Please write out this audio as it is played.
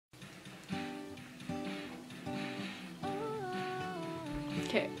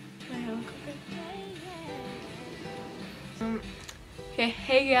Okay. Okay,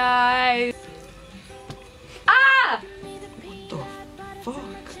 hey guys. Ah! What the fuck?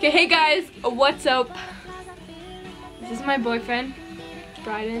 Okay, hey guys, what's up? This is my boyfriend,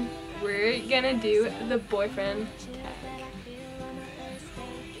 Bryden. We're gonna do the boyfriend tag.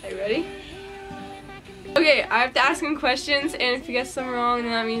 Are you ready? Okay, I have to ask him questions, and if he gets them wrong,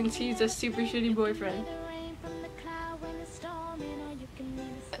 then that means he's a super shitty boyfriend.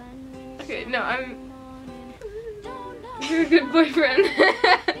 Okay, no, you're a good boyfriend.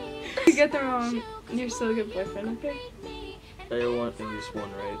 If you get them wrong, you're still a good boyfriend, okay? I want at least one,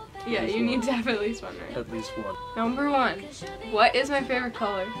 right? Yeah, you need to have at least one, right? At least one. Number 1. What is my favorite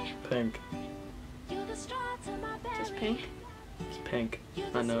color? Pink. Just pink? It's pink.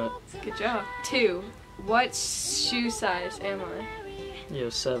 I know it. Good job. 2. What shoe size am I? You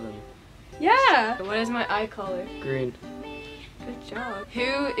have 7. Yeah! What is my eye color? Green. Good job.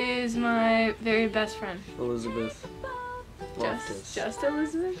 Who is my very best friend? Elizabeth. Loftus. Just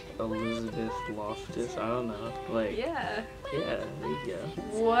Elizabeth? Elizabeth Loftus. I don't know. Like. Yeah. Yeah, there you go.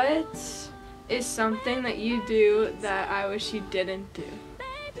 What is something that you do that I wish you didn't do?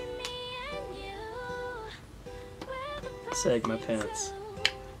 Sag my pants.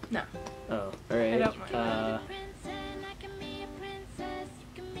 No. Oh, alright. I don't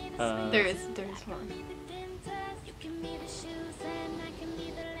mind. There is one.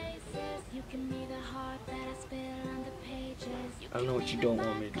 I don't know what you don't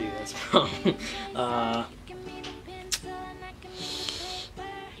want me to do, that's the problem.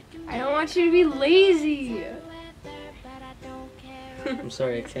 I don't want you to be lazy. I'm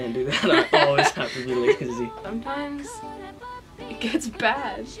sorry, I can't do that. I always have to be lazy. Sometimes it gets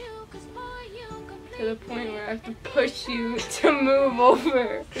bad to the point where I have to push you to move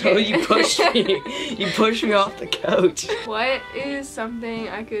over. Oh, you pushed me. You pushed me off the couch. What is something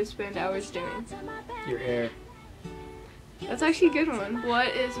I could spend hours doing? Your hair. That's actually a good one. What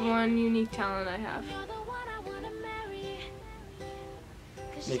is one unique talent I have?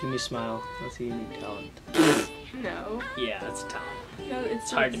 Making me smile. That's a unique talent. No. Yeah, that's a talent. No, It's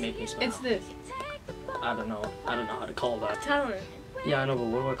hard to make me smile. It's this. I don't know how to call that. Talent. Yeah, I know, but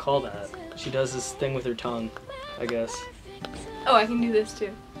what do I call that? She does this thing with her tongue, I guess. Oh, I can do this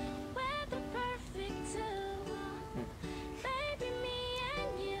too.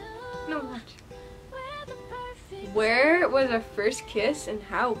 No, watch. Where was our first kiss and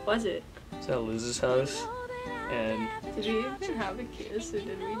how was it? It's at Liz's house, and Did we even have a kiss or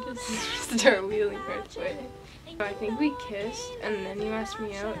did we just start wheeling right away? I think we kissed and then you asked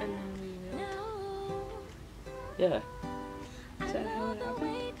me out and then we wheeled. yeah. Is that how it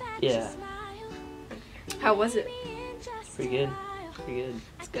happened? Yeah. How was it? Pretty good. Pretty good.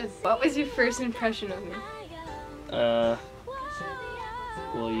 It's good. What was your first impression of me?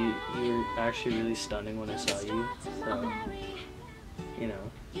 Well, you were actually really stunning when I saw you, so, you know,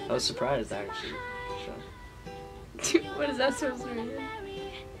 I was surprised, actually, so. What is that supposed to mean?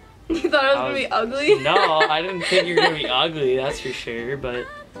 You thought I was gonna be ugly? No, I didn't think you were gonna be ugly, that's for sure, but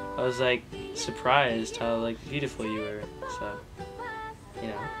I was, like, surprised how, like, beautiful you were, so, you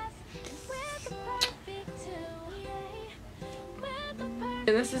know. And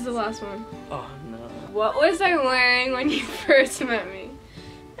this is the last one. Oh, no. What was I wearing when you first met me?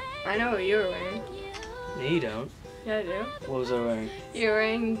 I know what you were wearing. No, you don't. Yeah, I do. What was I wearing? You're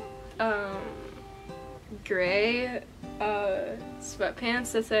wearing gray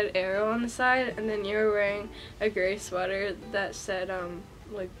sweatpants that said Arrow on the side, and then you were wearing a gray sweater that said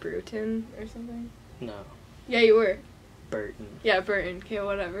like Bruton or something. No. Yeah, you were. Burton. Yeah, Burton. Okay,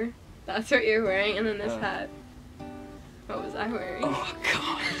 whatever. That's what you're wearing, and then this hat. What was I wearing? Oh,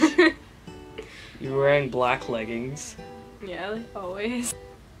 God. You were wearing black leggings. Yeah, like always.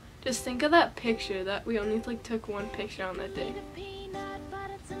 Just think of that picture that we only like took one picture on that day.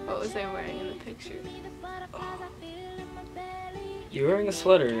 What was I wearing in the picture? Oh. You were wearing a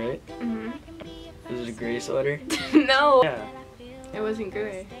sweater, right? Mhm. Was it a gray sweater? No. Yeah. It wasn't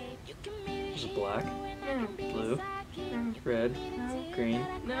gray. Was it black? No. Blue? No. Red? No. Green?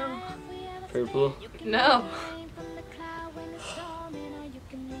 No. Purple? No.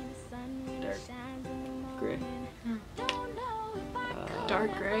 Dark gray?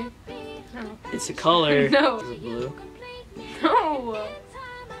 Dark gray. No. It's a color. No. Is it blue? No.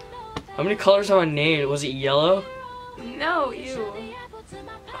 How many colors have I named? Was it yellow? No, you.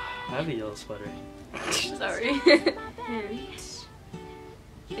 I have a yellow sweater. Sorry. Hint.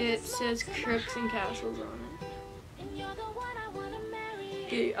 It says Crooks and Castles on it.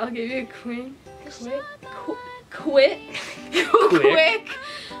 Okay, I'll give you a quick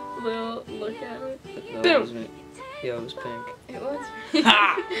little look at it. That Boom. was me. Yeah, it was pink. It was.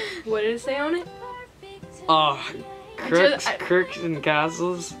 Ha! What did it say on it? Oh, crooks, I- crooks and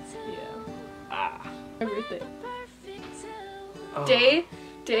castles. Yeah. Ah. My birthday. Oh.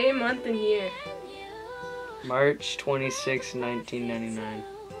 Day, month, and year. March 26, 1999.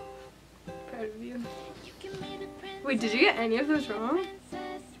 Proud of you. Wait, did you get any of those wrong?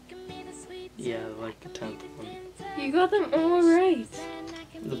 Yeah, like the 10th one. You got them all right.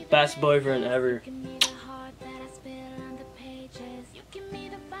 The best boyfriend ever.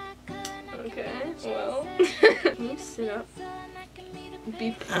 Okay, well. Can you sit up?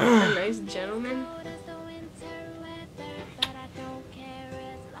 Be a nice gentleman.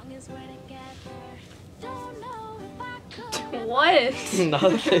 What?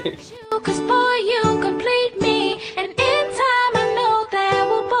 Nothing. Cause boy, you complete me, and in time I know that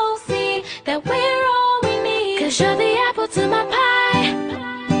we'll both see that we're all we need. Cause you're the apple to my pie,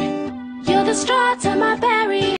 you're the straw to my back.